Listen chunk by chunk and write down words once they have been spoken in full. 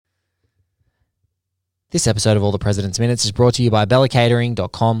This episode of All the President's Minutes is brought to you by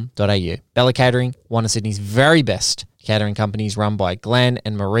bellacatering.com.au. Bella Catering, one of Sydney's very best catering companies, run by Glenn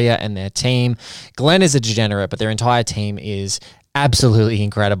and Maria and their team. Glenn is a degenerate, but their entire team is absolutely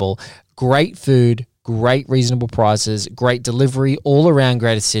incredible. Great food, great reasonable prices, great delivery all around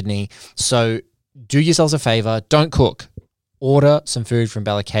Greater Sydney. So do yourselves a favor, don't cook. Order some food from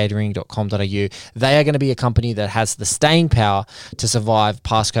bellacatering.com.au. They are going to be a company that has the staying power to survive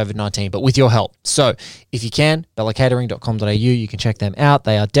past COVID-19, but with your help. So if you can, bellacatering.com.au, you can check them out.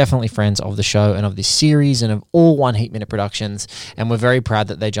 They are definitely friends of the show and of this series and of all One Heat Minute productions. And we're very proud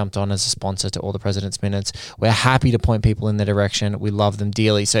that they jumped on as a sponsor to All the President's Minutes. We're happy to point people in their direction. We love them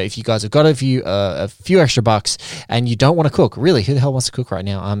dearly. So if you guys have got a few extra bucks and you don't want to cook, really, who the hell wants to cook right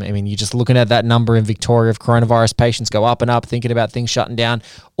now? I mean, you're just looking at that number in Victoria of coronavirus patients go up and up, thinking about things shutting down.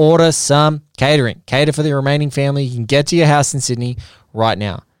 Order some catering. Cater for the remaining family. You can get to your house in Sydney right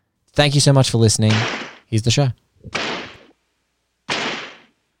now. Thank you so much for listening. Here's the show.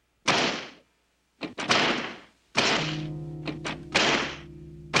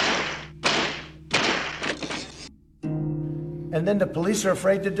 And then the police are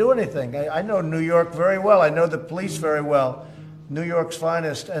afraid to do anything. I know New York very well. I know the police very well. New York's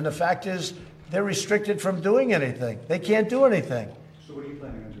finest. And the fact is, they're restricted from doing anything. They can't do anything. So what are you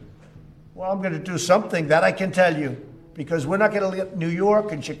planning on doing? Well, I'm going to do something, that I can tell you. Because we're not going to let New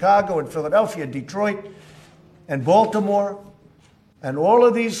York and Chicago and Philadelphia, Detroit and Baltimore and all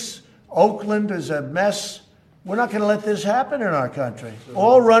of these, Oakland is a mess. We're not going to let this happen in our country.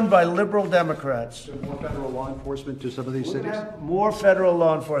 All run by liberal Democrats. So more federal law enforcement to some of these cities? More federal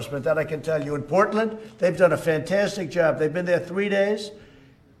law enforcement, that I can tell you. In Portland, they've done a fantastic job. They've been there 3 days,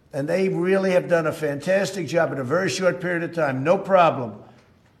 and they really have done a fantastic job in a very short period of time. No problem.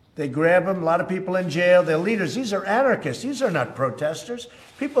 They grab them, a lot of people in jail. They're leaders. These are anarchists. These are not protesters.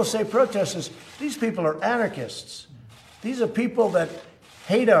 People say protesters. These people are anarchists. These are people that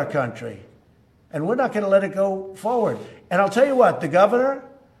hate our country. And we're not going to let it go forward. And I'll tell you what, the governor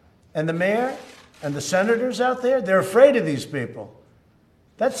and the mayor and the senators out there, they're afraid of these people.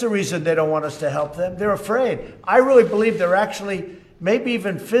 That's the reason they don't want us to help them. They're afraid. I really believe they're actually maybe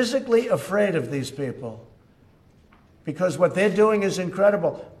even physically afraid of these people. Because what they're doing is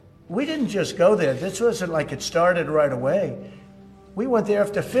incredible. We didn't just go there. This wasn't like it started right away. We went there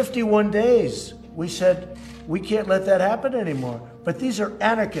after 51 days. We said, we can't let that happen anymore. But these are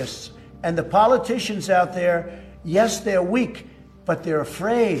anarchists. And the politicians out there, yes, they're weak, but they're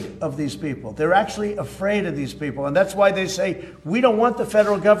afraid of these people. They're actually afraid of these people. And that's why they say, we don't want the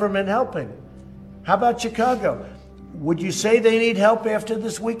federal government helping. How about Chicago? Would you say they need help after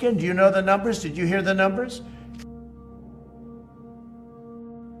this weekend? Do you know the numbers? Did you hear the numbers?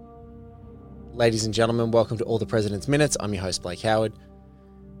 Ladies and gentlemen, welcome to All the President's Minutes. I'm your host, Blake Howard.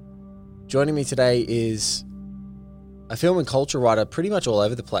 Joining me today is a film and culture writer pretty much all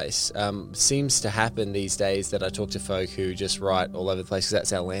over the place. Seems to happen these days that I talk to folk who just write all over the place because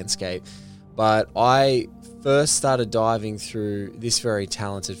that's our landscape. But I first started diving through this very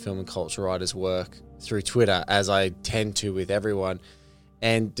talented film and culture writer's work through Twitter, as I tend to with everyone,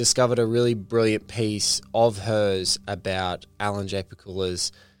 and discovered a really brilliant piece of hers about Alan J.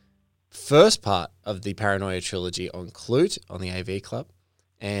 Pakula's first part of the Paranoia trilogy on Clute on the AV Club.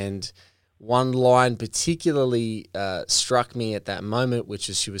 And one line particularly struck me at that moment, which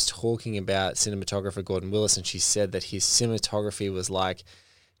is she was talking about cinematographer Gordon Willis, and she said that his cinematography was like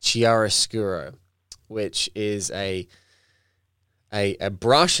chiaroscuro, which is a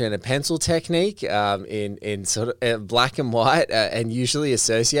brush and a pencil technique in sort of black and white and usually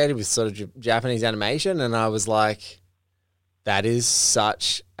associated with sort of Japanese animation. And I was like, that is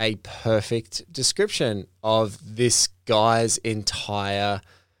such a perfect description of this guy's entire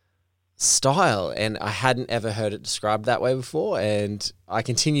style, and I hadn't ever heard it described that way before. And I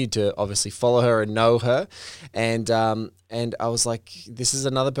continued to obviously follow her and know her, and I was like, this is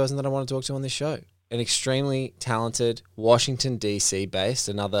another person that I want to talk to on this show. An extremely talented Washington DC based,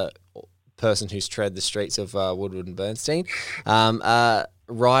 another person who's tread the streets of Woodward and Bernstein,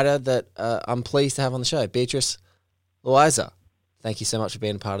 writer that I'm pleased to have on the show, Beatrice. Loayza, thank you so much for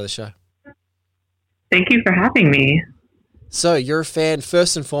being a part of the show. Thank you for having me. So you're a fan,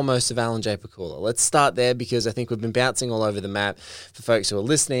 first and foremost, of Alan J. Pakula. Let's start there because I think we've been bouncing all over the map for folks who are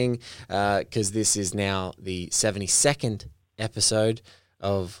listening, because this is now the 72nd episode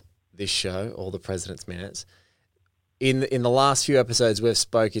of this show, All the President's Minutes. in the last few episodes, we've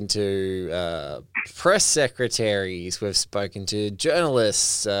spoken to press secretaries, we've spoken to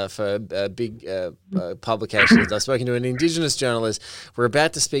journalists for big publications. I've spoken to an Indigenous journalist. We're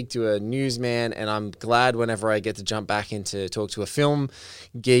about to speak to a newsman, and I'm glad whenever I get to jump back into talk to a film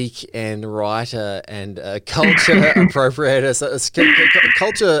geek and writer and culture appropriator,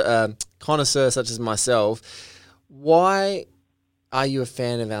 culture connoisseur such as myself. Why are you a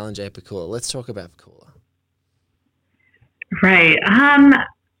fan of Alan J. Pakula? Let's talk about Pakula. Right.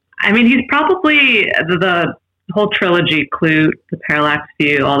 I mean, he's probably the whole trilogy, Clute, The Parallax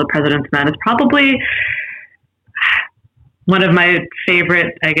View, All the President's Men, is probably one of my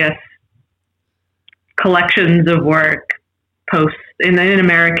favorite, I guess, collections of work post in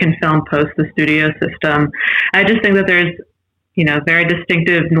American film post the studio system. I just think that there's, very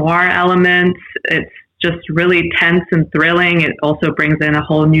distinctive noir elements. It's just really tense and thrilling. It also brings in a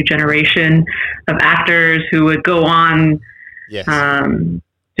whole new generation of actors who would go on Yes.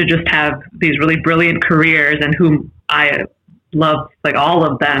 To just have these really brilliant careers, and whom I love, like all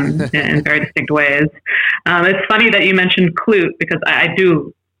of them in very distinct ways. It's funny that you mentioned Clute, because I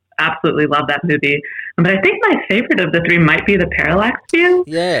do absolutely love that movie. But I think my favorite of the three might be The Parallax View.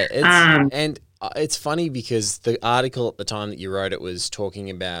 Yeah, it's funny because the article at the time that you wrote it was talking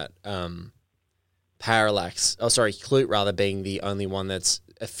about Clute rather being the only one that's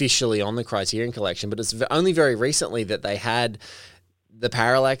officially on the Criterion Collection, but it's only very recently that they had The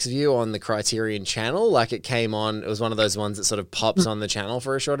Parallax View on the Criterion channel. Like, it came on, it was one of those ones that sort of pops on the channel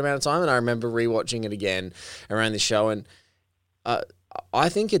for a short amount of time, and I remember rewatching it again around the show, and I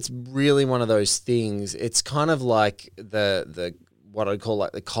think it's really one of those things. It's kind of like the what I'd call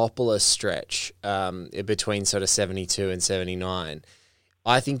like the Coppola stretch between sort of 72 and 79.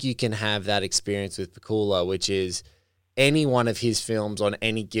 I think you can have that experience with Pakula, which is any one of his films on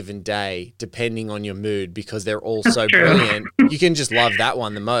any given day, depending on your mood, because they're all so brilliant. You can just love that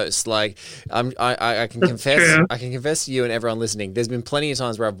one the most. Like, I can confess to you and everyone listening, there's been plenty of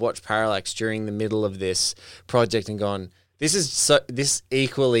times where I've watched Parallax during the middle of this project and gone, this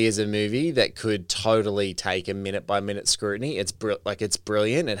equally is a movie that could totally take a minute by minute scrutiny. It's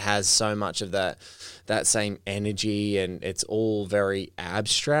brilliant. It has so much of that same energy, and it's all very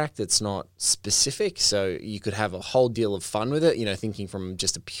abstract. It's not specific, so you could have a whole deal of fun with it. Thinking from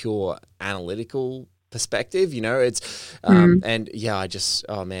just a pure analytical perspective. It's and yeah, it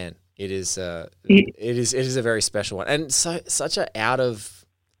is it is a very special one, and such a out of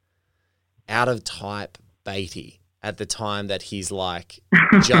type Beatty at the time that he's like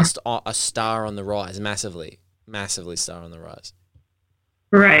just a star on the rise, massively star on the rise.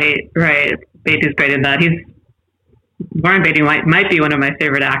 Right. Beatty's great in that. Warren Beatty might be one of my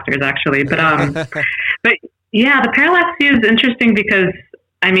favorite actors, actually. But but yeah, The Parallax View is interesting because,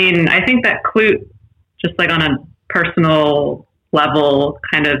 I mean, I think that Clute, just like on a personal level,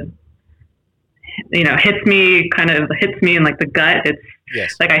 kind of, hits me in like the gut.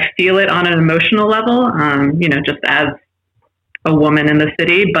 It's like I feel it on an emotional level, just as a woman in the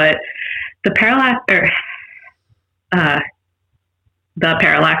city. But The Parallax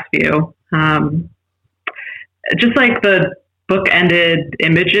View, just like the book-ended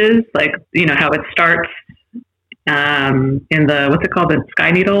images, like, how it starts in the, what's it called, the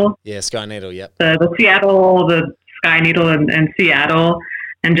Sky Needle? Yeah, Sky Needle, yep. The Seattle, the Sky Needle and Seattle,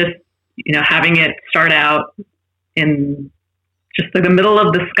 and just, having it start out in just like the middle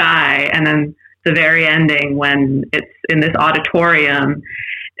of the sky, and then the very ending when it's in this auditorium.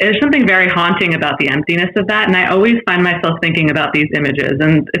 There's something very haunting about the emptiness of that, and I always find myself thinking about these images,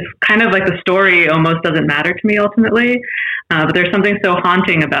 and it's kind of like the story almost doesn't matter to me ultimately, but there's something so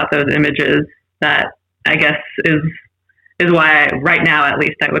haunting about those images that I guess is why right now, at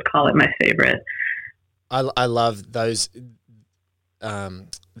least, I would call it my favorite. I love those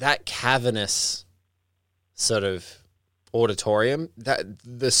that cavernous sort of auditorium, that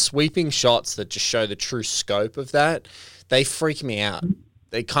the sweeping shots that just show the true scope of that, they freak me out.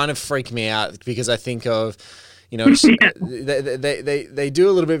 They kind of freak me out because I think of, they do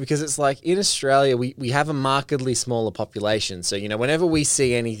a little bit, because it's like in Australia, we have a markedly smaller population. So, whenever we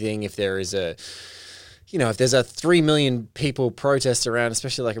see anything, if there is if there's a 3 million people protest around,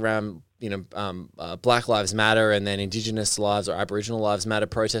 especially like around, Black Lives Matter and then Indigenous lives or Aboriginal Lives Matter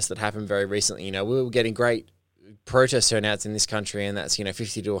protests that happened very recently, we were getting great protest turnouts in this country, and that's,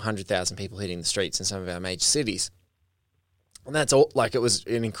 50 to 100,000 people hitting the streets in some of our major cities. And that's all, like, it was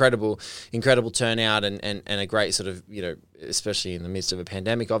an incredible turnout and a great sort of, especially in the midst of a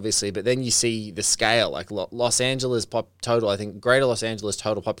pandemic, obviously. But then you see the scale, like Los Angeles I think greater Los Angeles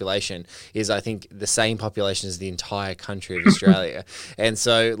total population is, I think, the same population as the entire country of Australia. And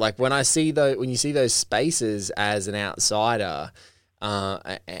so, like, when you see those spaces as an outsider,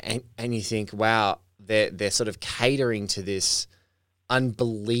 and you think, wow, they're sort of catering to this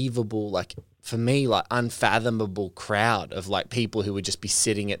unbelievable, like, for me, like, unfathomable crowd of, like, people who would just be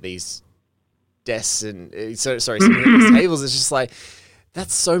sitting at these desks and sitting at these tables. It's just like,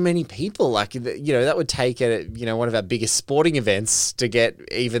 that's so many people. Like, that would take one of our biggest sporting events to get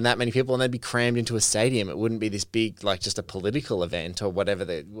even that many people, and they'd be crammed into a stadium. It wouldn't be this big, like, just a political event or whatever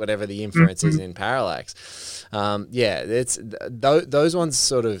the inference is in Parallax. It's those ones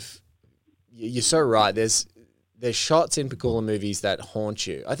sort of. You're so right. There's shots in Pakula movies that haunt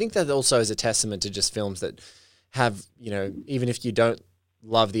you. I think that also is a testament to just films that have, even if you don't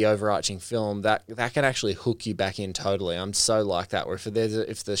love the overarching film, that can actually hook you back in totally. I'm so like that, where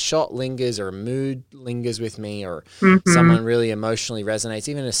if the shot lingers or a mood lingers with me, or someone really emotionally resonates,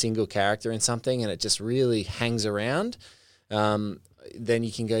 even a single character in something, and it just really hangs around, then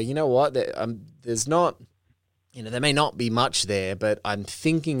you can go, you know what, there's not... there may not be much there, but I'm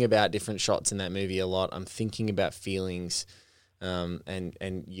thinking about different shots in that movie a lot. I'm thinking about feelings,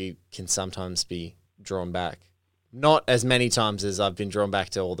 and you can sometimes be drawn back. Not as many times as I've been drawn back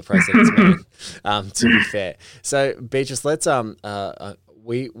to All the President's Men, to be fair. So, Beatrice, let's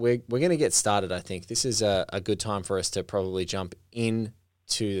we're going to get started. I think this is a good time for us to probably jump into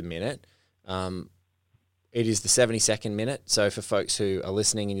the minute. It is the 72nd minute. So, for folks who are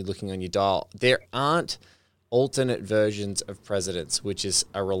listening and you're looking on your dial, there aren't alternate versions of presidents, which is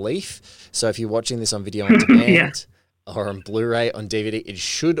a relief. So if you're watching this on video on demand or on Blu-ray, on DVD, it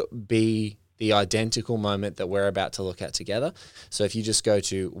should be the identical moment that we're about to look at together. So if you just go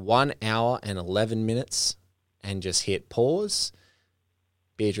to 1 hour and 11 minutes and just hit pause,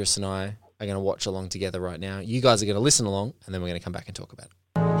 Beatrice and I are going to watch along together right now. You guys are going to listen along, and then we're going to come back and talk about it.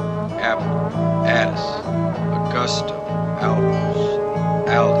 Abbott, Addis, Augusto, Albers,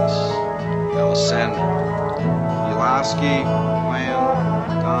 Aldous, Alessandro, Pulaski,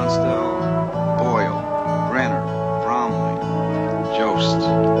 Lamb, Donsdale, Boyle, Brenner, Bromley, Jost,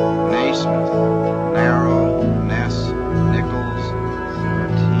 Naismith, Narrow, Ness, Nichols,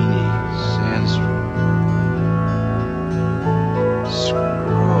 Martini, Sandstrom,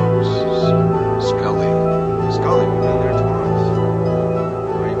 Scruggs, Scully, we've been there twice.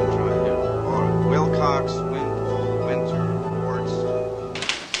 Or even tried to. Or Wilcox, Winpole, Winter, Warts.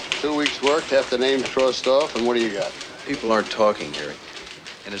 2 weeks' work, half the names crossed off, and what do you got? People aren't talking, Harry.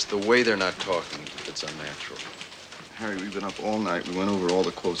 And it's the way they're not talking that's unnatural. Harry, we've been up all night. We went over all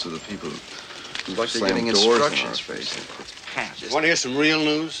the quotes of the people who It's like they're slammed getting doors in our instructions. faces. You want to hear some real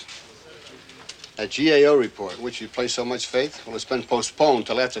news? That GAO report, in which you place so much faith, well, it's been postponed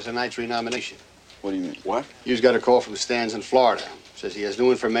till after tonight's renomination. What do you mean? What? You just got a call from Stans in Florida. Says he has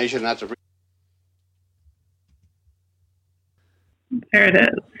new information not to... There it is.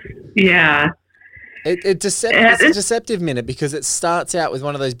 Yeah. It's a deceptive minute because it starts out with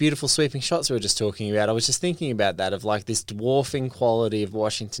one of those beautiful sweeping shots we were just talking about. I was just thinking about that, of like this dwarfing quality of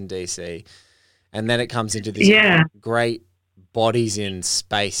Washington, D.C., and then it comes into this great bodies in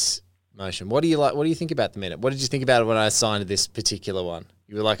space motion. What do you like? What do you think about the minute? What did you think about it when I assigned this particular one?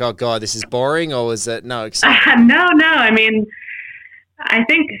 You were like, oh, God, this is boring, or was it, no, exciting? No. I mean,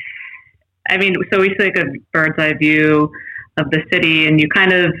 so we take a bird's eye view of the city, and you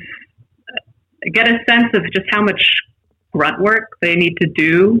kind of get a sense of just how much grunt work they need to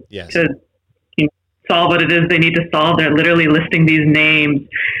do to solve what it is they need to solve. They're literally listing these names.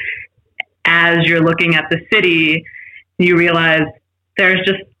 As you're looking at the city, you realize there's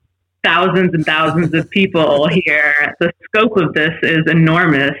just thousands and thousands of people here. The scope of this is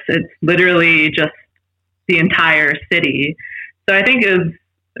enormous. It's literally just the entire city. So I think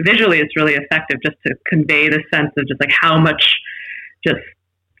visually it's really effective just to convey the sense of just like how much just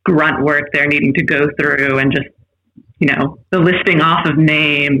grunt work they're needing to go through, and just, the listing off of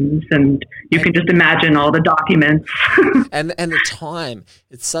names, and you can just imagine all the documents. and the time,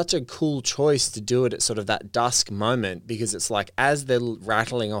 it's such a cool choice to do it at sort of that dusk moment, because it's like as they're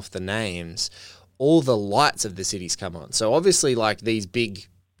rattling off the names, all the lights of the cities come on. So obviously, like these big,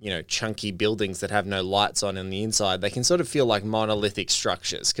 chunky buildings that have no lights on the inside, they can sort of feel like monolithic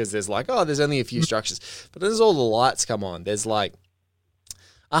structures, because there's like, there's only a few structures. But as all the lights come on, there's like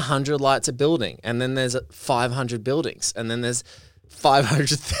 100 lights a building, and then there's 500 buildings, and then there's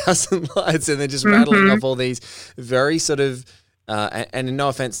 500,000 lights, and they're just rattling off all these very sort of and no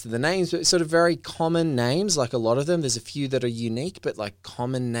offense to the names, but sort of very common names, like a lot of them. There's a few that are unique, but like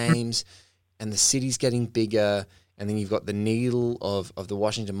common names, and the city's getting bigger. And then you've got the needle of the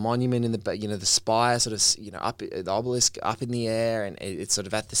Washington Monument in the, the spire sort of, up, the obelisk up in the air, and it's sort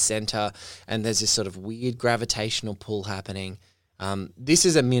of at the center. And there's this sort of weird gravitational pull happening. This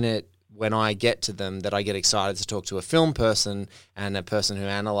is a minute when I get to them that I get excited to talk to a film person and a person who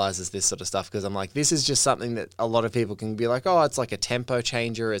analyzes this sort of stuff, because I'm like, this is just something that a lot of people can be like, oh, it's like a tempo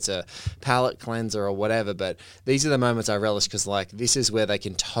changer, it's a palette cleanser or whatever. But these are the moments I relish, because like this is where they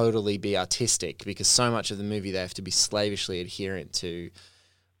can totally be artistic, because so much of the movie they have to be slavishly adherent to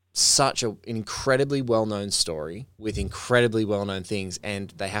such an incredibly well-known story with incredibly well-known things,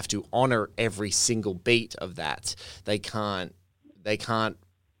 and they have to honor every single beat of that. They can't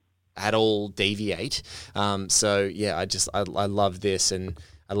at all deviate. So yeah, I love this, and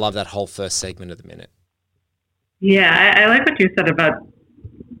I love that whole first segment of the minute. Yeah, I like what you said about,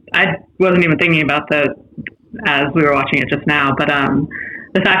 I wasn't even thinking about that as we were watching it just now, but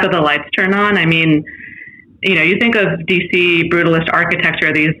the fact that the lights turn on, I mean, you think of DC brutalist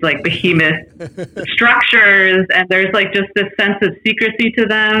architecture, these like behemoth structures, and there's like just this sense of secrecy to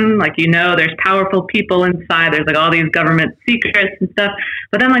them. Like, there's powerful people inside. There's like all these government secrets and stuff.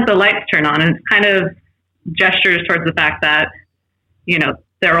 But then like the lights turn on, and it's kind of gestures towards the fact that,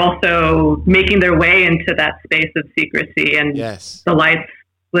 they're also making their way into that space of secrecy, and yes, the lights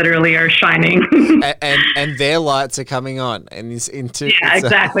literally are shining. and their lights are coming on, and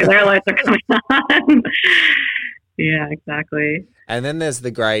exactly. Their lights are coming on. Yeah, exactly. And then there's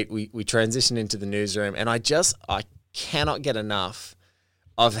the great, we transition into the newsroom, and I cannot get enough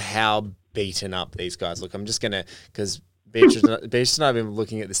of how beaten up these guys look. I'm just going to, because Beatrice and I have been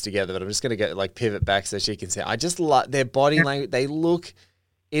looking at this together, but I'm just going to pivot back so she can see. I just like their body language. They look,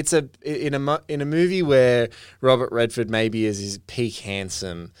 it's in a movie where Robert Redford maybe is his peak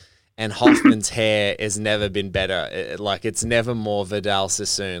handsome, and Hoffman's hair has never been better. It's never more Vidal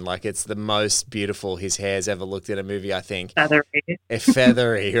Sassoon. Like, it's the most beautiful his hair's ever looked in a movie, I think.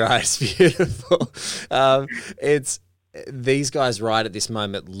 Feathery, right? It's beautiful. These guys right at this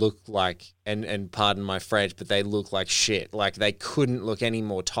moment look like, and pardon my French, but they look like shit. Like, they couldn't look any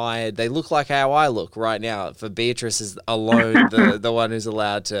more tired. They look like how I look right now. For Beatrice is alone the one who's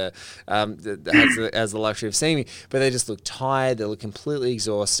allowed to, has the luxury of seeing me. But they just look tired. They look completely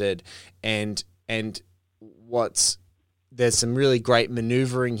exhausted. And there's some really great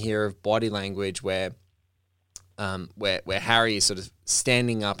maneuvering here of body language where Harry is sort of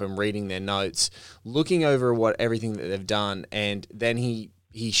standing up and reading their notes, looking over everything that they've done, and then he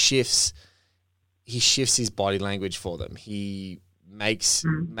shifts his body language for them. He makes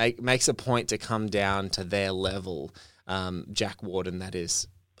a point to come down to their level. Jack Warden, that is,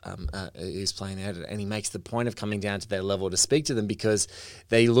 who's playing the editor, and he makes the point of coming down to their level to speak to them, because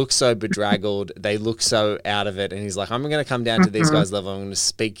they look so bedraggled, they look so out of it, and he's like, I'm going to come down to these guys' level. I'm going to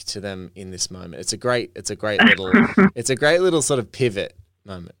speak to them in this moment. It's a great little sort of pivot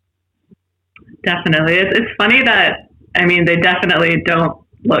moment. Definitely. It's funny that, I mean, they definitely don't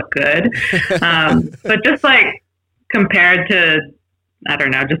look good, but just like compared to, I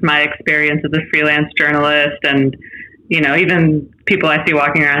don't know, just my experience as a freelance journalist, and even people I see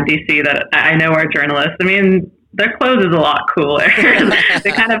walking around DC that I know are journalists, I mean, their clothes is a lot cooler.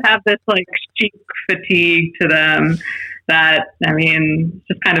 They kind of have this like chic fatigue to them that, I mean, it's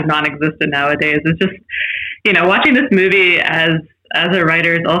just kind of non-existent nowadays. It's just, watching this movie as a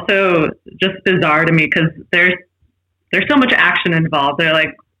writer is also just bizarre to me, because there's so much action involved. They're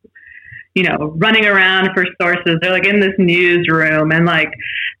like, running around for sources. They're like in this newsroom, and like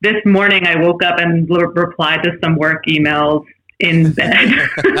this morning I woke up and replied to some work emails in bed,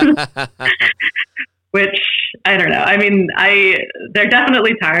 which I don't know. I mean, they're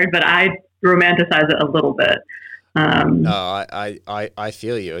definitely tired, but I romanticize it a little bit. No, I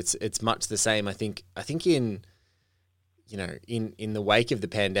feel you. It's much the same. I think in the wake of the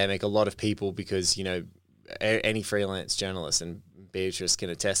pandemic, a lot of people, because any freelance journalist, and Beatrice can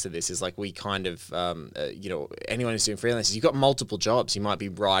attest to this, is like we kind of, anyone who's doing freelancers, you've got multiple jobs. You might be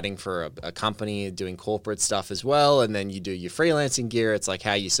writing for a company, doing corporate stuff as well, and then you do your freelancing gear. It's like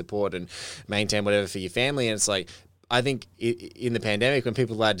how you support and maintain whatever for your family. And it's like, I think in the pandemic, when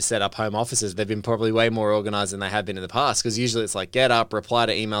people are allowed to set up home offices, they've been probably way more organized than they have been in the past, because usually it's like get up, reply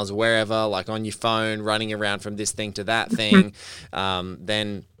to emails wherever, like on your phone, running around from this thing to that thing,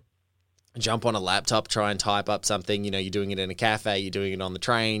 then jump on a laptop, try and type up something. You're doing it in a cafe, you're doing it on the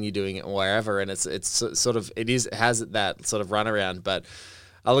train, you're doing it wherever, and it's sort of, it has that sort of runaround. But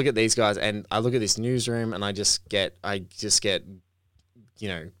I look at these guys, and I look at this newsroom, and I just get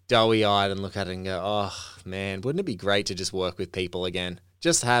doughy-eyed and look at it and go, oh, man, wouldn't it be great to just work with people again?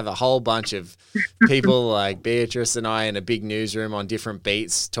 Just have a whole bunch of people like Beatrice and I in a big newsroom on different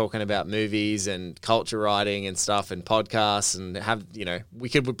beats talking about movies and culture writing and stuff and podcasts, and have, we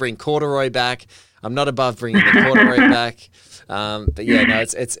could bring corduroy back. I'm not above bringing the corduroy back. But yeah, no,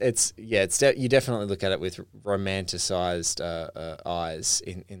 you definitely look at it with romanticized eyes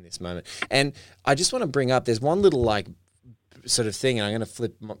in this moment. And I just want to bring up, there's one little sort of thing, and I'm going to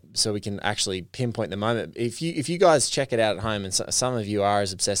flip so we can actually pinpoint the moment. If you guys check it out at home, and some of you are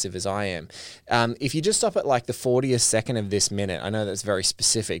as obsessive as I am, if you just stop at the 40th second of this minute, I know that's very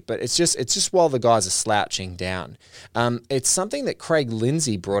specific, but it's just while the guys are slouching down. It's something that Craig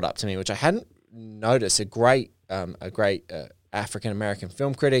Lindsay brought up to me, which I hadn't noticed. A great African American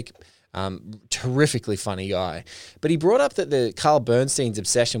film critic. Terrifically funny guy, but he brought up that the Carl Bernstein's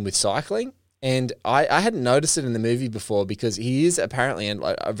obsession with cycling. And I hadn't noticed it in the movie before, because he is apparently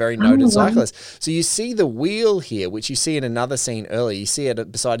a very noted cyclist. So you see the wheel here, which you see in another scene earlier. You see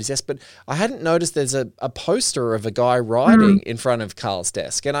it beside his desk, but I hadn't noticed there's a poster of a guy riding in front of Carl's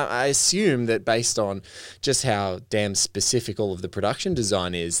desk. And I assume that based on just how damn specific all of the production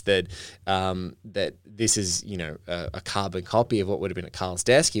design is, that that this is, a carbon copy of what would have been at Carl's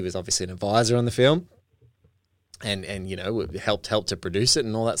desk. He was obviously an advisor on the film. And helped to produce it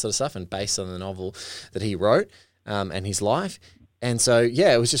and all that sort of stuff, and based on the novel that he wrote and his life. And so,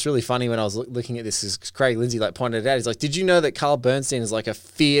 yeah, it was just really funny when I was looking at this, because Craig Lindsay pointed it out. He's like, did you know that Carl Bernstein is a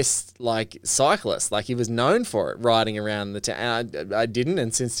fierce cyclist? He was known for it, riding around the town. And I didn't,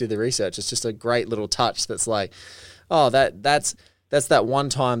 and since did the research. It's just a great little touch that's that's that one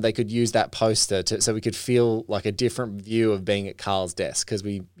time they could use that poster so we could feel a different view of being at Carl's desk, because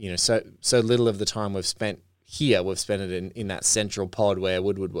we, so little of the time we've spent it in that central pod where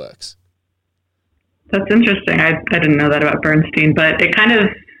Woodward works. That's interesting. I didn't know that about Bernstein, but it kind of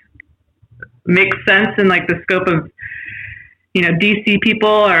makes sense in the scope of, DC people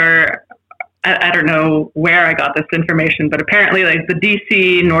are, I don't know where I got this information, but apparently the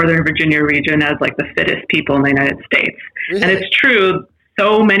DC Northern Virginia region has the fittest people in the United States. Really? And it's true.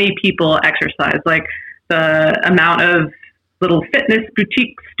 So many people exercise, the amount of little fitness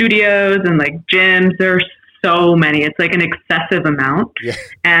boutique studios and gyms, there's so many. It's an excessive amount. Yeah.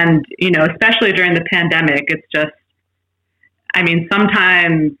 And, especially during the pandemic, it's just,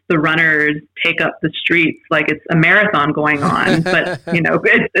 sometimes the runners take up the streets like it's a marathon going on, but,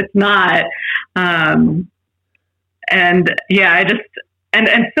 it's not. And yeah,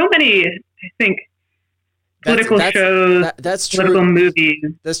 and so many, I think, political shows, that's true. Political movies.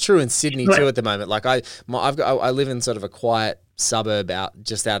 That's true in Sydney too at the moment. I live in sort of a quiet suburb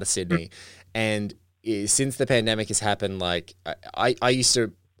just out of Sydney, and since the pandemic has happened, I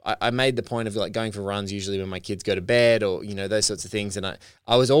made the point of going for runs usually when my kids go to bed, or those sorts of things, and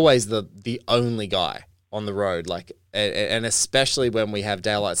I was always the only guy on the road, and especially when we have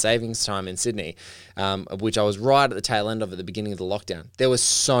daylight savings time in Sydney, which I was right at the tail end of at the beginning of the lockdown. There were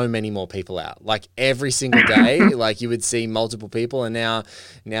so many more people out, every single day, you would see multiple people. And now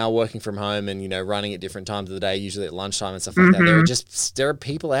working from home and, running at different times of the day, usually at lunchtime and stuff like that, there are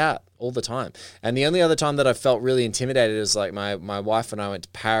people out all the time. And the only other time that I felt really intimidated is my wife and I went to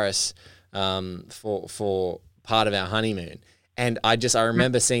Paris for part of our honeymoon. And I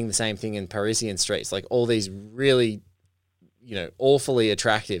remember seeing the same thing in Parisian streets, all these really, awfully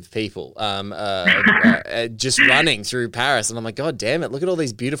attractive people just running through Paris. And I'm like, God damn it, look at all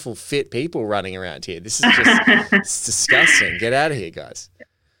these beautiful, fit people running around here. This is just it's disgusting. Get out of here, guys.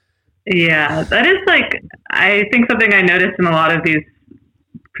 Yeah, that is I think something I noticed in a lot of these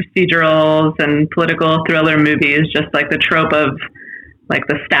procedurals and political thriller movies, just the trope of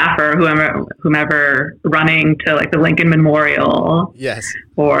the staffer, whomever running to the Lincoln Memorial. Yes.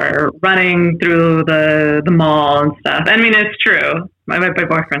 Or running through the mall and stuff. It's true. My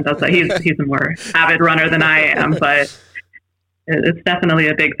boyfriend does that. He's a more avid runner than I am, but it's definitely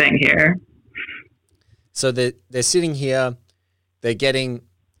a big thing here. So they're sitting here, they're getting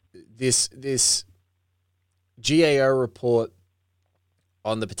this GAO report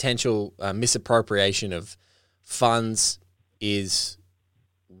on the potential misappropriation of funds is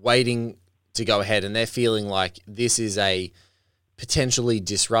waiting to go ahead, and they're feeling like this is a potentially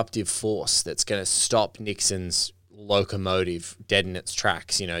disruptive force that's going to stop Nixon's locomotive dead in its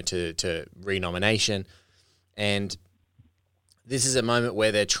tracks, to renomination. And this is a moment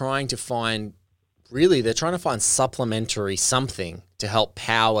where they're trying to find supplementary something to help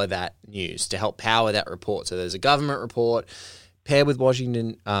power that news, to help power that report. So there's a government report paired with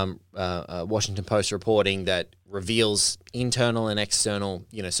Washington Post reporting that reveals internal and external,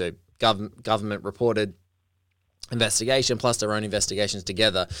 so government reported investigation plus their own investigations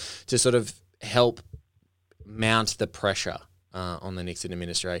together to sort of help mount the pressure on the Nixon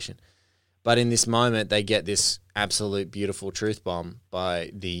administration. But in this moment, they get this absolute beautiful truth bomb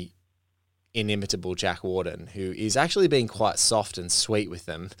by the inimitable Jack Warden, who is actually being quite soft and sweet with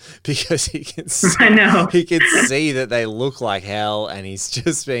them because he can see, I know. he can see that they look like hell, and he's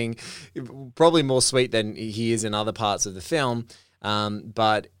just being probably more sweet than he is in other parts of the film.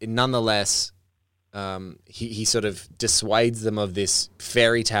 But nonetheless, he sort of dissuades them of this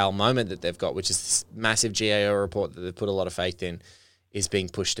fairy tale moment that they've got, which is this massive GAO report that they've put a lot of faith in, is being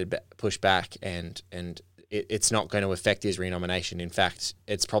pushed back, and it's not going to affect his renomination. In fact,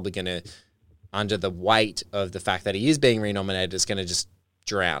 it's probably going to, under the weight of the fact that he is being renominated, it's going to just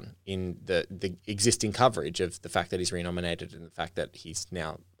drown in the existing coverage of the fact that he's renominated and the fact that he's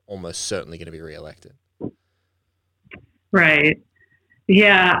now almost certainly going to be reelected. Right.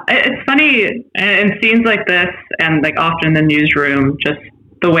 Yeah. It's funny in scenes like this and like often in the newsroom, just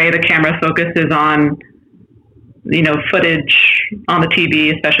the way the camera focuses on, footage on the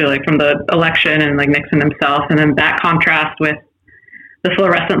TV, especially like from the election and like Nixon himself. And then that contrast with the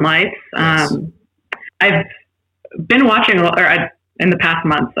fluorescent lights. Yes. I've been watching, in the past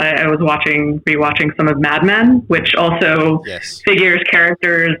months, I was rewatching some of Mad Men, which also figures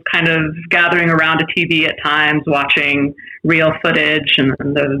characters kind of gathering around a TV at times, watching real footage and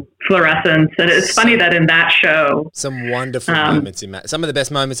the fluorescence. And it's funny that in that show, some wonderful moments in some of the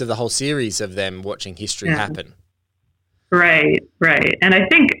best moments of the whole series of them watching history happen. Right. And I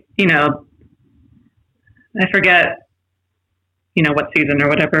think, I forget, what season or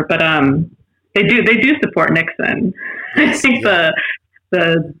whatever, but they do support Nixon. I think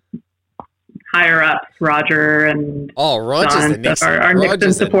the higher ups, Roger and Roger's John the Nixon. Are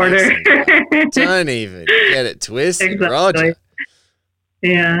Nixon supporters. Don't even get it twisted, exactly. Roger.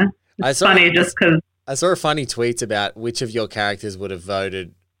 Yeah, it's funny just because I saw a funny tweet about which of your characters would have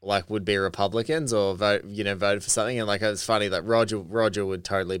voted, like would be Republicans or voted for something, and like it was funny that Roger would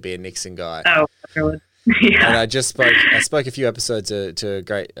totally be a Nixon guy. Oh, yeah. And I spoke a few episodes ago to a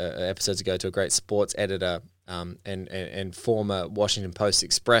great sports editor and former Washington Post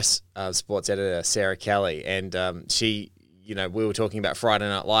Express sports editor Sarah Kelly, and she, we were talking about Friday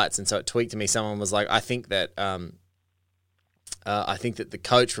Night Lights, and so it tweaked to me. Someone was like, I think that the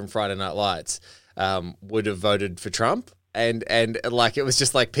coach from Friday Night Lights would have voted for Trump, and like it was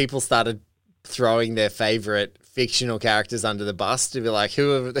just like people started throwing their favorite fictional characters under the bus to be like,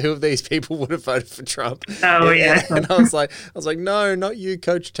 who of these people would have voted for Trump? Oh yeah. And I was like, no, not you,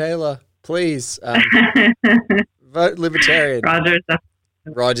 Coach Taylor, please vote Libertarian.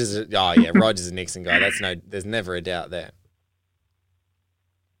 Roger's a Nixon guy. There's never a doubt there.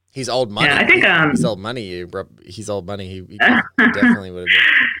 He's old money. Yeah, I think he's old money. He's old money. He definitely would have been.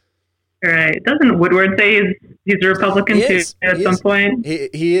 Right. Doesn't Woodward say he's a Republican too at some point?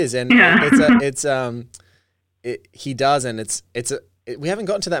 He is, and he does, and we haven't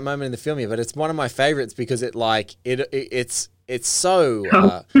gotten to that moment in the film yet, but it's one of my favorites because it's so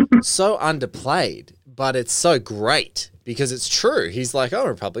so underplayed, but it's so great because it's true. He's like, I'm a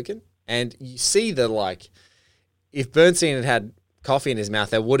Republican, and you see if Bernstein had had coffee in his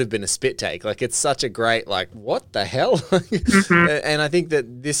mouth, there would have been a spit take. Like, it's such a great, what the hell? Mm-hmm. And I think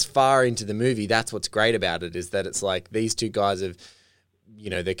that this far into the movie, that's what's great about it, is that it's like these two guys have,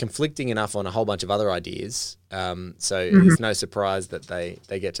 they're conflicting enough on a whole bunch of other ideas. So it's no surprise that they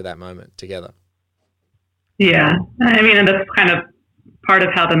get to that moment together. Yeah. I mean, and that's kind of part of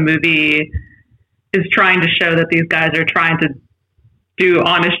how the movie is trying to show that these guys are trying to do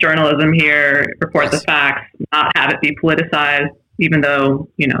honest journalism here, report the facts, not have it be politicized, even though,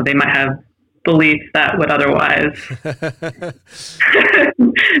 they might have beliefs that would otherwise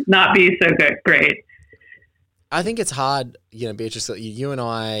not be so great. I think it's hard, Beatrice, you and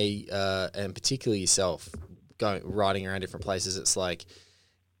I, and particularly yourself, riding around different places, it's like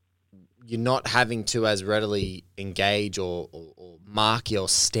you're not having to as readily engage or mark your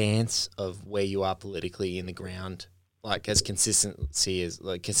stance of where you are politically in the ground, like as consistently as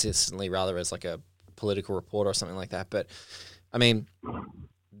like a political reporter or something like that. But I mean,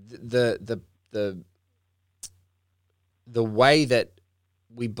 the way that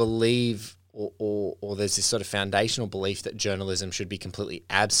we believe, or there's this sort of foundational belief that journalism should be completely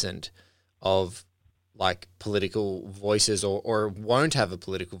absent of like political voices, or won't have a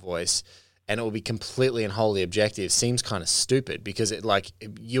political voice, and it will be completely and wholly objective, seems kind of stupid, because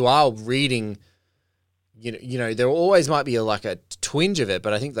you are reading. There always might be a twinge of it,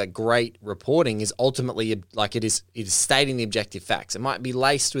 but I think that great reporting is ultimately it is stating the objective facts. It might be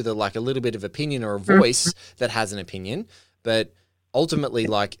laced with a little bit of opinion or a voice that has an opinion, but ultimately,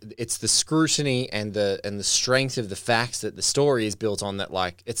 like, it's the scrutiny and the strength of the facts that the story is built on, that,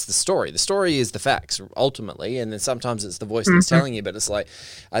 like, it's the story. The story is the facts, ultimately, and then sometimes it's the voice that's telling you, but it's like,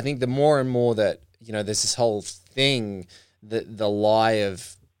 I think the more and more that, you know, there's this whole thing that the lie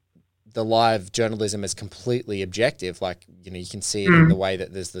of journalism is completely objective. Like, you know, you can see it in the way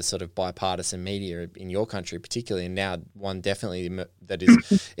that there's the sort of bipartisan media in your country particularly, and now one definitely that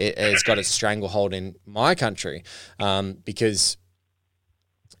is it has got its stranglehold in my country, because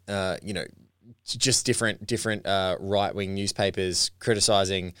you know, just different right-wing newspapers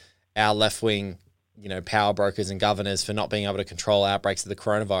criticizing our left-wing, you know, power brokers and governors for not being able to control outbreaks of the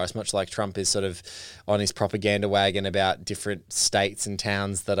coronavirus, much like Trump is sort of on his propaganda wagon about different states and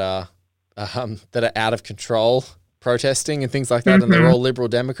towns that are out of control protesting and things like that, and they're all liberal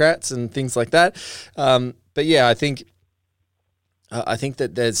Democrats and things like that. But yeah, I think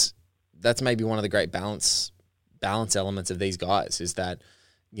that that's maybe one of the great balance elements of these guys, is that,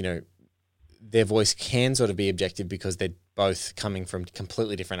 you know, their voice can sort of be objective because they're both coming from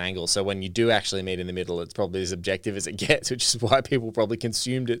completely different angles. So when you do actually meet in the middle, it's probably as objective as it gets, which is why people probably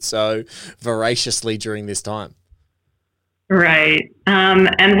consumed it so voraciously during this time. Right.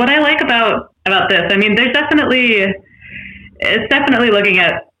 And what I like about this, I mean, it's definitely looking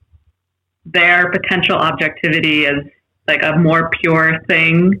at their potential objectivity as like a more pure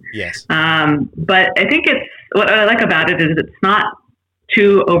thing. Yes. But I think what I like about it is it's not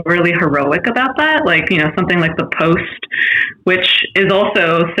too overly heroic about that. Like, you know, something like The Post, which is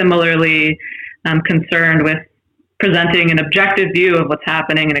also similarly concerned with presenting an objective view of what's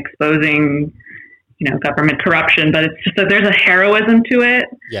happening and exposing, you know, government corruption. But it's just that there's a heroism to it.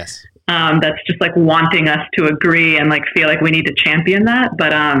 Yes. That's just like wanting us to agree and like feel like we need to champion that.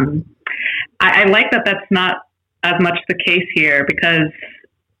 But I like that that's not as much the case here, because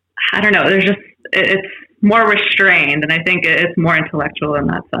I don't know, it's more restrained, and I think it's more intellectual in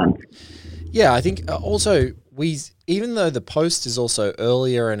that sense. Yeah, I think also even though The Post is also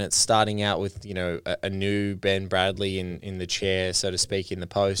earlier and it's starting out with, you know, a new Ben Bradley in the chair, so to speak, in The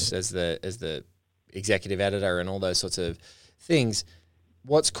Post as the executive editor and all those sorts of things.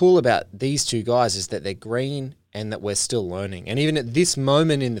 What's cool about these two guys is that they're green and that we're still learning. And even at this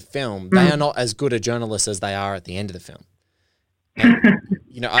moment in the film, they are not as good a journalists as they are at the end of the film. And,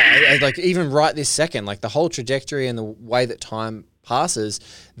 you know, I like, even right this second, like the whole trajectory and the way that time passes,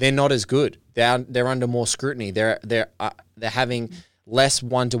 they're not as good. They're under more scrutiny. They're having less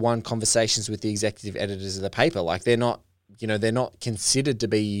one-to-one conversations with the executive editors of the paper. Like, they're not considered to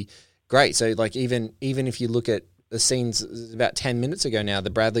be great. So like, even if you look at the scenes about 10 minutes ago now, the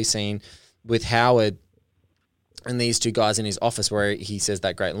Bradley scene with Howard and these two guys in his office where he says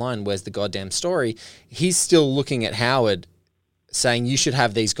that great line, "Where's the goddamn story?" He's still looking at Howard saying, you should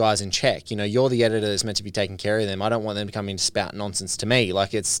have these guys in check. You know, you're the editor that's meant to be taking care of them. I don't want them to come in to spout nonsense to me.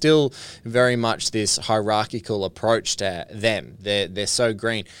 Like, it's still very much this hierarchical approach to them. They're so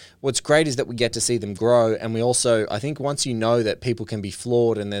green. What's great is that we get to see them grow, and we also, I think, once you know that people can be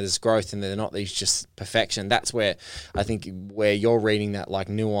flawed and there's growth and they're not these just perfection, that's where I think where you're reading that like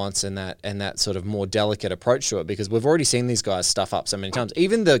nuance and that sort of more delicate approach to it, because we've already seen these guys stuff up so many times.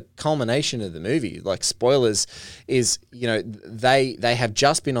 Even the culmination of the movie, like, spoilers, is, you know, they have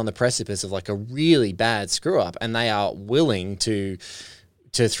just been on the precipice of like a really bad screw up, and they are willing to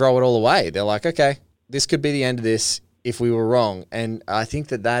throw it all away. They're like, okay, this could be the end of this if we were wrong. And I think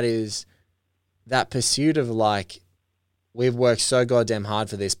that is that pursuit of like, we've worked so goddamn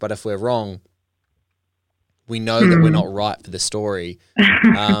hard for this, but if we're wrong, we know that we're not right for the story.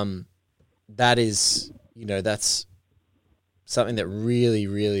 That is, you know, that's something that really,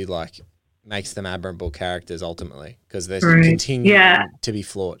 really like makes them admirable characters ultimately, because they continue to be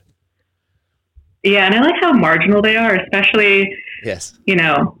flawed. Yeah, and I like how marginal they are, especially, yes, you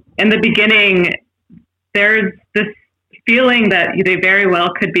know, in the beginning, there's this feeling that they very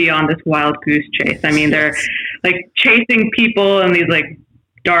well could be on this wild goose chase. I mean, they're like chasing people in these like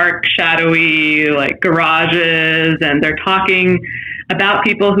dark, shadowy like garages, and they're talking about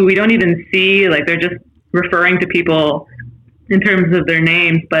people who we don't even see. Like, they're just referring to people in terms of their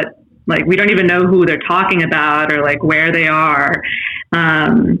names, but like we don't even know who they're talking about or like where they are.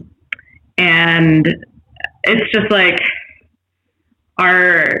 And it's just like,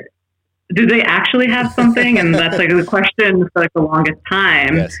 do they actually have something? And that's like the question for like the longest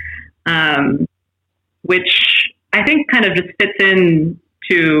time. Yes. Which I think kind of just fits in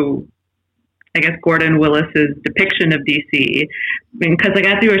to, I guess, Gordon Willis's depiction of DC. I mean, because like,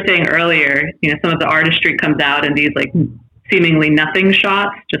 as you were saying earlier, you know, some of the artistry comes out in these like seemingly nothing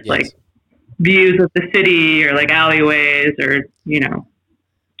shots, just like views of the city or like alleyways or, you know,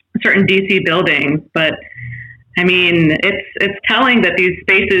 certain DC buildings. But I mean, it's telling that these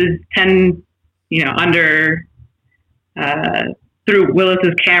spaces tend, under through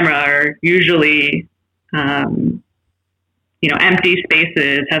Willis's camera are usually, empty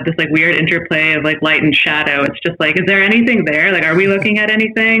spaces, have this like weird interplay of like light and shadow. It's just like, is there anything there? Like, are we looking at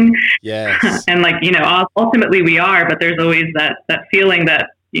anything? Yes. And like, ultimately we are, but there's always that feeling that,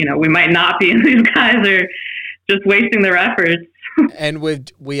 we might not be, and these guys are just wasting their efforts. And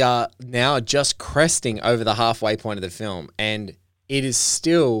we are now just cresting over the halfway point of the film, and it is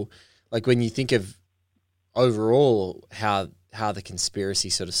still like, when you think of overall how the conspiracy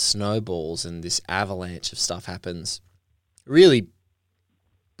sort of snowballs and this avalanche of stuff happens, really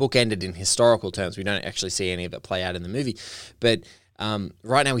bookended in historical terms. We don't actually see any of it play out in the movie, but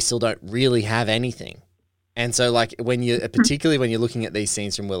right now we still don't really have anything. And so, like, particularly when you're looking at these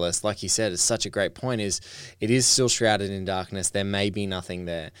scenes from Willis, like you said, it's such a great point, is it is still shrouded in darkness. There may be nothing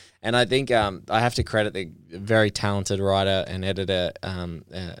there. And I think I have to credit the very talented writer and editor,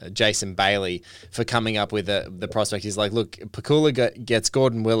 Jason Bailey, for coming up with the prospect. He's like, look, Pakula gets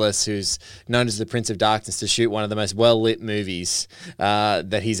Gordon Willis, who's known as the Prince of Darkness, to shoot one of the most well-lit movies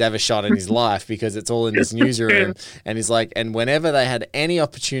that he's ever shot in his life, because it's all in this newsroom. And he's like, and whenever they had any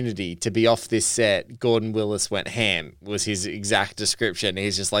opportunity to be off this set, Gordon Willis went ham, was his exact description.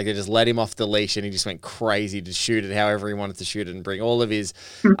 He's just like, they just let him off the leash and he just went crazy to shoot it however he wanted to shoot it and bring all of his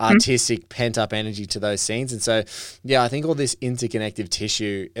artistic pent-up energy to those scenes. And so, yeah, I think all this interconnective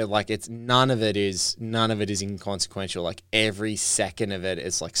tissue, none of it is inconsequential. Like, every second of it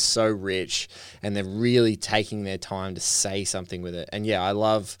is like so rich, and they're really taking their time to say something with it. And yeah, I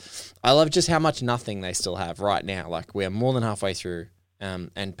love just how much nothing they still have right now. Like, we're more than halfway through,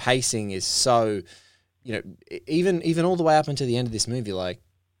 and pacing is so, even all the way up into the end of this movie, like,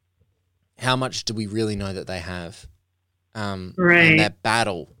 how much do we really know that they have? Right. And that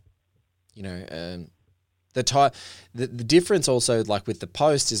battle, the difference also, like, with the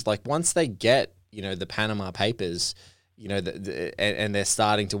Post is, like, once they get, the Panama Papers, and they're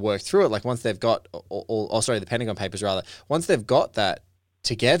starting to work through it, like, once they've got, the Pentagon Papers rather, once they've got that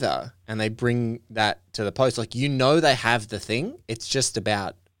together and they bring that to the Post, like, they have the thing. It's just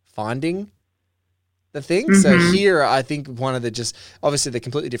about finding the thing. Mm-hmm. So here, I think one of the obviously they're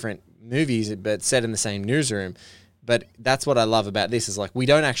completely different movies, but set in the same newsroom. But that's what I love about this, is like, we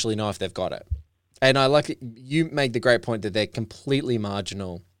don't actually know if they've got it. And I like, you made the great point that they're completely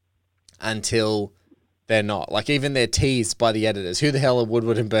marginal until they're not. Like, even they're teased by the editors. Who the hell are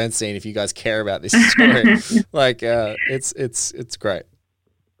Woodward and Bernstein if you guys care about this story? Like, it's great.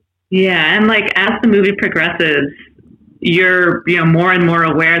 Yeah, and like, as the movie progresses, you're more and more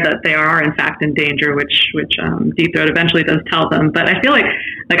aware that they are in fact in danger, which Deep Throat eventually does tell them. But I feel like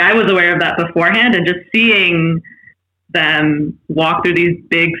I was aware of that beforehand, and just seeing them walk through these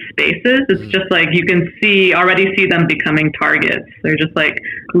big spaces, it's just like, you can already see them becoming targets. They're just like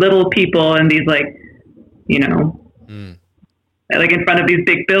little people in these like, like in front of these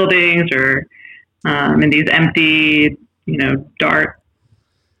big buildings, or in these empty, dark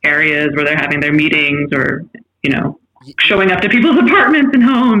areas where they're having their meetings, or, showing up to people's apartments and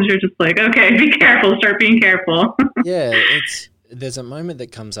homes. You're just like, okay, be careful, start being careful. Yeah, there's a moment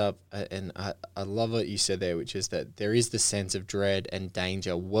that comes up, and I love what you said there, which is that there is the sense of dread and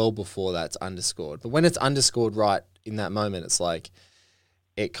danger well before that's underscored. But when it's underscored right in that moment, it's like,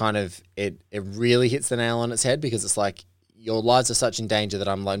 it kind of, it really hits the nail on its head, because it's like, your lives are such in danger that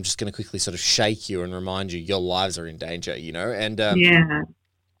I'm just going to quickly sort of shake you and remind you your lives are in danger, And yeah,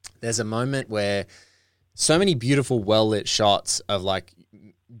 there's a moment where so many beautiful, well-lit shots of like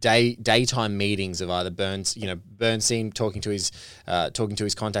daytime meetings of either Bernstein talking to his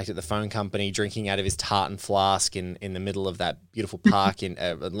contact at the phone company, drinking out of his tartan flask in the middle of that beautiful park in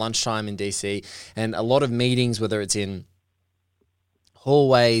at lunchtime in DC, and a lot of meetings, whether it's in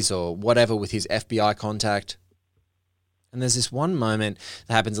hallways or whatever, with his FBI contact. And there's this one moment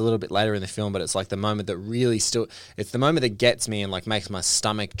that happens a little bit later in the film, but it's like the moment that really it's the moment that gets me and like makes my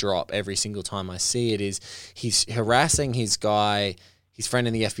stomach drop every single time I see it. Is he's harassing his friend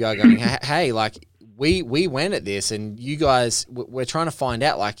in the FBI, going, hey, like, we went at this, and you guys, we're trying to find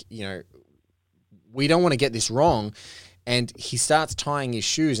out, like, we don't want to get this wrong. And he starts tying his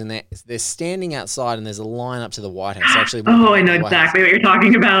shoes, and they're standing outside, and there's a line up to the White House. Actually, I know exactly what you're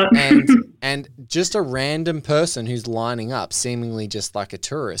talking about. and just a random person who's lining up, seemingly just like a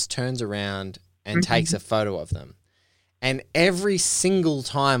tourist, turns around and takes a photo of them. And every single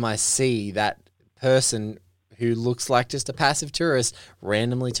time I see that person who looks like just a passive tourist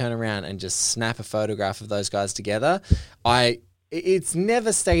randomly turn around and just snap a photograph of those guys together, I it's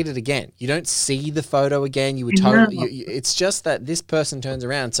never stated again. You don't see the photo again. You would totally. It's just that this person turns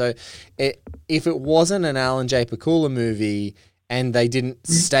around. So, if it wasn't an Alan J. Pakula movie and they didn't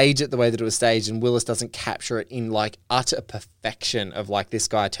stage it the way that it was staged, and Willis doesn't capture it in like utter perfection of like this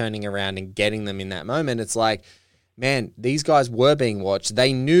guy turning around and getting them in that moment, it's like, man, these guys were being watched.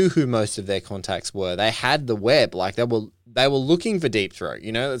 They knew who most of their contacts were. They had the web. Like they were looking for Deep Throat.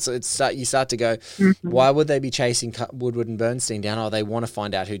 You know, you start to go, why would they be chasing Woodward and Bernstein down? Oh, they want to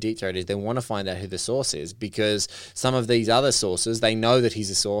find out who Deep Throat is. They want to find out who the source is, because some of these other sources, they know that he's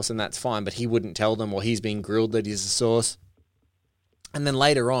a source, and that's fine, but he wouldn't tell them, or he's being grilled that he's a source. And then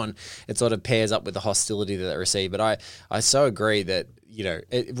later on, it sort of pairs up with the hostility that they receive. But I so agree that, you know,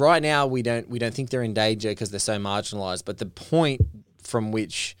 right now we don't think they're in danger because they're so marginalized. But the point from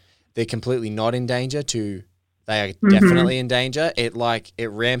which they're completely not in danger to they are definitely in danger, it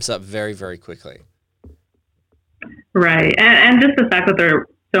ramps up very, very quickly. Right. And just the fact that they're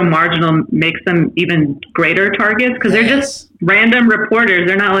so marginal makes them even greater targets, because they're just random reporters.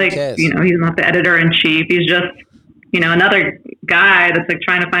 They're not like, you know, he's not the editor-in-chief. He's just, you know, another guy that's like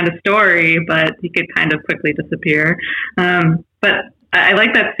trying to find a story, but he could kind of quickly disappear. But I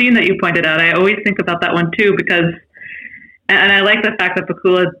like that scene that you pointed out. I always think about that one too, because, and I like the fact that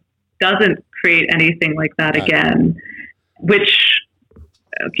Pakula doesn't create anything like that again, which,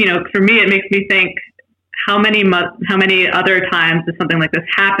 you know, for me, it makes me think, how many other times is something like this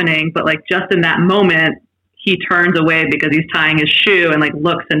happening, but like just in that moment, he turns away because he's tying his shoe and like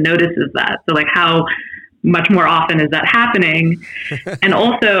looks and notices that. So like how much more often is that happening? And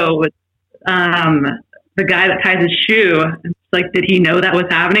also, the guy that ties his shoe, like, did he know that was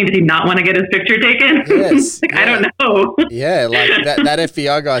happening? Did he not want to get his picture taken? Yes. Like, I don't know. Yeah, like that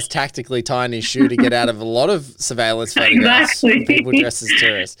FBI guy's tactically tying his shoe to get out of a lot of surveillance photographs of people dressed as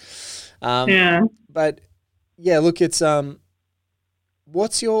tourists. But yeah, look, it's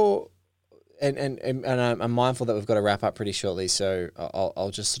what's your and I'm mindful that we've got to wrap up pretty shortly, so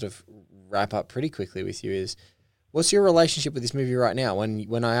I'll just sort of wrap up pretty quickly with you. Is what's your relationship with this movie right now?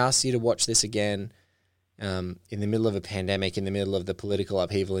 When I asked you to watch this again, in the middle of a pandemic, in the middle of the political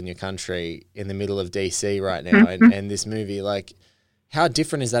upheaval in your country, in the middle of DC right now, and this movie, like, how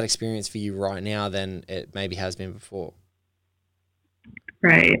different is that experience for you right now than it maybe has been before?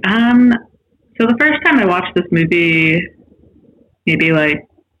 Right. So the first time I watched this movie, maybe like,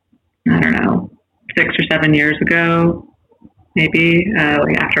 I don't know, 6 or 7 years ago, maybe,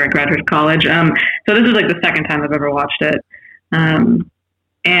 like after I graduated college. So this is like the second time I've ever watched it.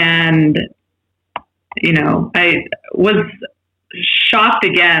 And, you know, I was shocked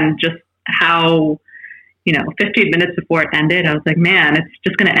again, just how, you know, 15 minutes before it ended, I was like, man, it's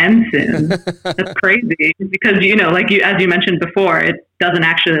just going to end soon. That's crazy. Because, you know, like as you mentioned before, it doesn't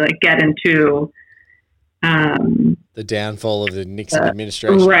actually like get into the downfall of the Nixon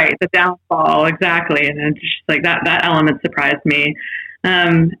administration. Right. The downfall. Exactly. And it's just like that element surprised me.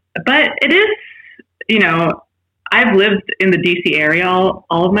 But it is, you know, I've lived in the DC area all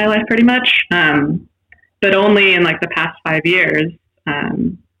of my life pretty much. But only in like the past 5 years,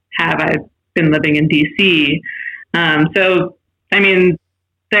 have I been living in DC. So, I mean,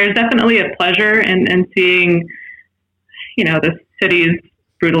 there's definitely a pleasure in seeing, you know, the city's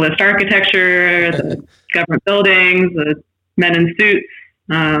brutalist architecture, the government buildings, the men in suits,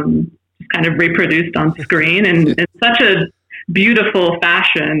 just kind of reproduced on screen and in such a beautiful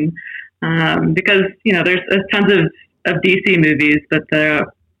fashion. Because, you know, there's tons of DC movies, but the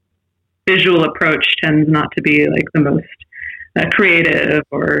visual approach tends not to be like the most creative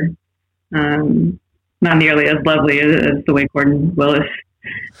or not nearly as lovely as the way Gordon Willis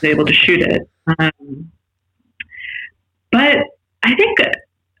is able to shoot it. But I think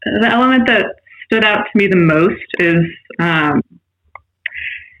the element that stood out to me the most is,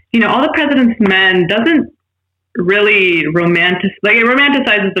 you know, All the President's Men doesn't really it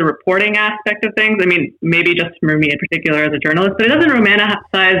romanticizes the reporting aspect of things. I mean, maybe just for me in particular as a journalist, but it doesn't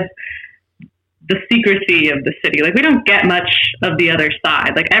romanticize the secrecy of the city. Like, we don't get much of the other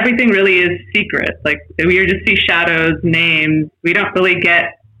side. Like, everything really is secret. Like, we just see shadows, names. We don't really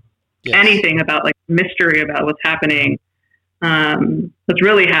get anything about like mystery about what's happening, what's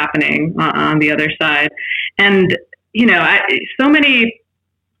really happening on the other side. And, you know, so many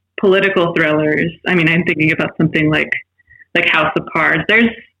political thrillers. I mean, I'm thinking about something like House of Cards. There's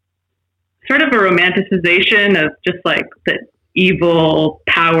sort of a romanticization of just like the evil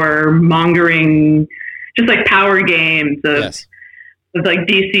power mongering, just like power games of like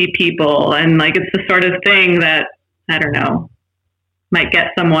DC people. And like, it's the sort of thing that, I don't know, might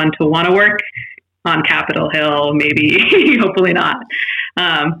get someone to want to work on Capitol Hill, maybe, hopefully not.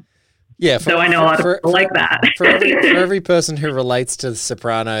 Yeah, so I know a lot of people like that. for every person who relates to The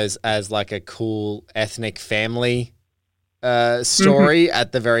Sopranos as like a cool ethnic family story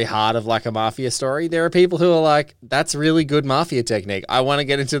at the very heart of like a mafia story, there are people who are like, that's really good mafia technique. I want to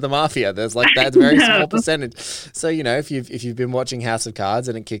get into the mafia. There's like that very small percentage. So, you know, if you've been watching House of Cards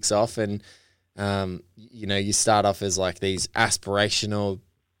and it kicks off and you know, you start off as like these aspirational,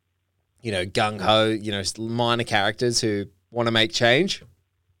 you know, gung-ho, you know, minor characters who want to make change.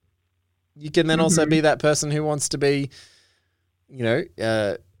 You can then also be that person who wants to be, you know,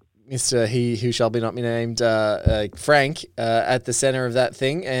 Mr. He Who Shall Be Not Be Named, Frank, at the center of that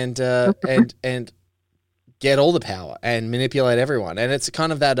thing, and get all the power and manipulate everyone. And it's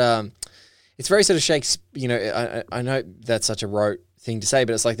kind of that. It's very sort of Shakespeare. You know, I know that's such a rote thing to say,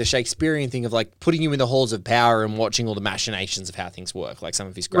 but it's like the Shakespearean thing of like putting you in the halls of power and watching all the machinations of how things work. Like some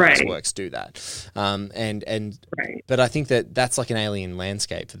of his greatest works do that. But I think that's like an alien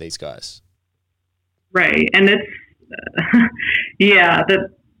landscape for these guys. Right. And it's,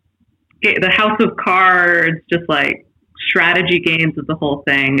 the House of Cards, just like strategy games of the whole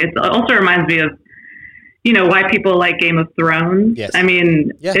thing. It also reminds me of, you know, why people like Game of Thrones. Yes. I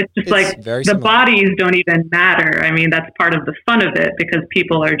mean, it's just like the bodies don't even matter. I mean, that's part of the fun of it because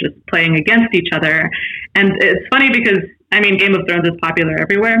people are just playing against each other. And it's funny because, I mean, Game of Thrones is popular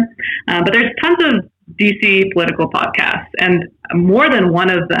everywhere, but there's tons of DC political podcasts, and more than one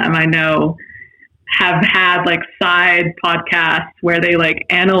of them I know have had like side podcasts where they like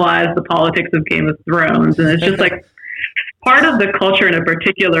analyze the politics of Game of Thrones. And it's just like part of the culture in a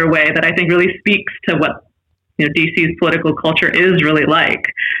particular way that I think really speaks to what, you know, DC's political culture is really like.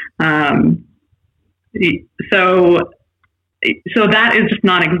 So that is just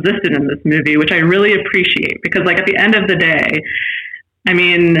non-existent in this movie, which I really appreciate because like at the end of the day, I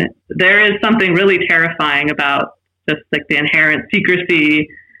mean, there is something really terrifying about just like the inherent secrecy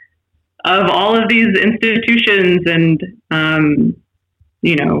of all of these institutions and,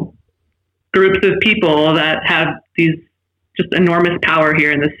 you know, groups of people that have these just enormous power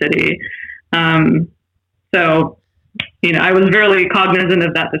here in the city. So, you know, I was very cognizant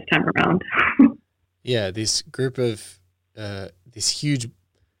of that this time around. Yeah, this group of this huge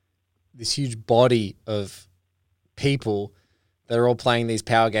body of people that are all playing these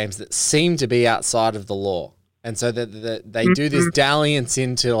power games that seem to be outside of the law, and so that they do this dalliance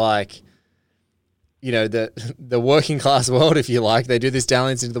into like, you know, the working class world, if you like. They do this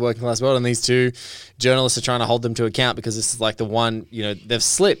dalliance into the working class world, and these two journalists are trying to hold them to account because this is like the one, you know, they've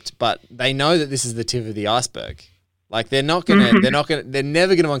slipped, but they know that this is the tip of the iceberg. Like they're never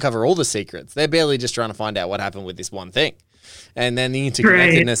gonna uncover all the secrets. They're barely just trying to find out what happened with this one thing, and then the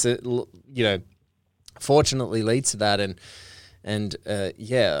interconnectedness, you know, fortunately leads to that. And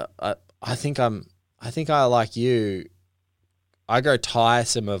I think I like you. I grow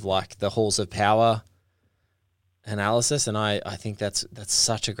tiresome of like the halls of power analysis, and I think that's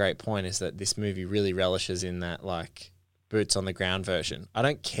such a great point, is that this movie really relishes in that like boots on the ground version. I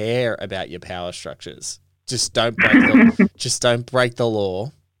don't care about your power structures. Just don't break the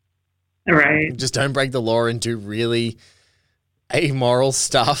law. Right. Just don't break the law and do really amoral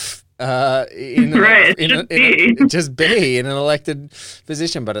stuff. Just be in an elected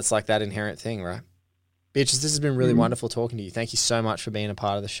position, but it's like that inherent thing, right? Beatrice, this has been really wonderful talking to you. Thank you so much for being a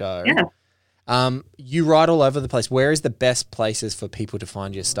part of the show. Yeah. You write all over the place. Where is the best places for people to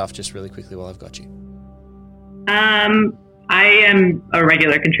find your stuff, just really quickly while I've got you? I am a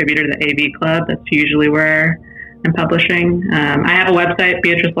regular contributor to the AV Club. That's usually where I'm publishing. I have a website,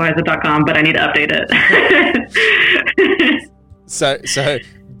 beatriceloayza.com, but I need to update it. So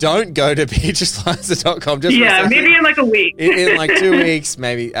don't go to beatriceloayza.com. Maybe in like a week. in like 2 weeks,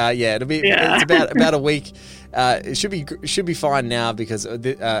 maybe. It'll be. Yeah. It's about a week. It should be fine now because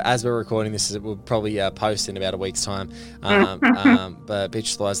as we're recording this, it will probably post in about a week's time. But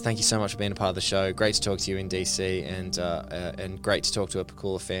Beatrice Loayza, thank you so much for being a part of the show. Great to talk to you in DC, and great to talk to a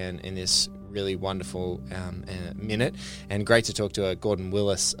Pakula fan in this really wonderful minute, and great to talk to a Gordon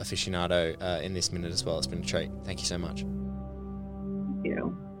Willis aficionado in this minute as well. It's been a treat. Thank you so much. Thank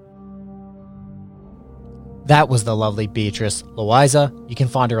you. That was the lovely Beatrice Loayza. You can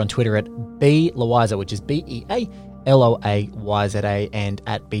find her on Twitter at BLoayza, which is BeaLoayza, and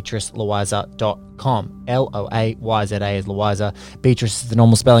at BeatriceLoayza.com. Loayza is Loayza. Beatrice is the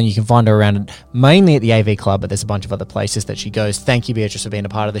normal spelling. You can find her around mainly at the AV Club, but there's a bunch of other places that she goes. Thank you, Beatrice, for being a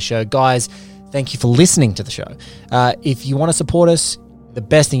part of the show. Guys, thank you for listening to the show. If you want to support us, the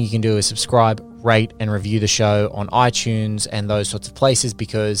best thing you can do is subscribe, rate, and review the show on iTunes and those sorts of places,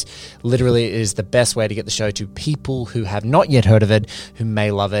 because literally it is the best way to get the show to people who have not yet heard of it, who may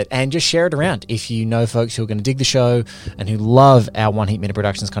love it, and just share it around. If you know folks who are going to dig the show and who love our One Heat Minute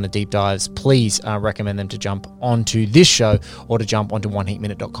Productions kind of deep dives, please recommend them to jump onto this show or to jump onto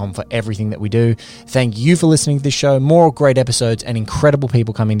oneheatminute.com for everything that we do. Thank you for listening to this show. More great episodes and incredible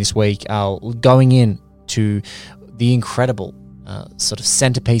people coming this week, going in to the incredible sort of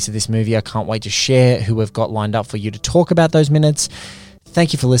centerpiece of this movie. I can't wait to share who we've got lined up for you to talk about those minutes.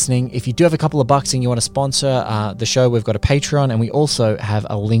 Thank you for listening. If you do have a couple of bucks and you want to sponsor the show, we've got a Patreon, and we also have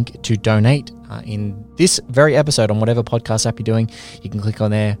a link to donate in this very episode on whatever podcast app you're doing. You can click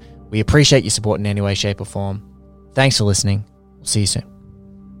on there. We appreciate your support in any way, shape, or form. Thanks for listening. We'll see you soon.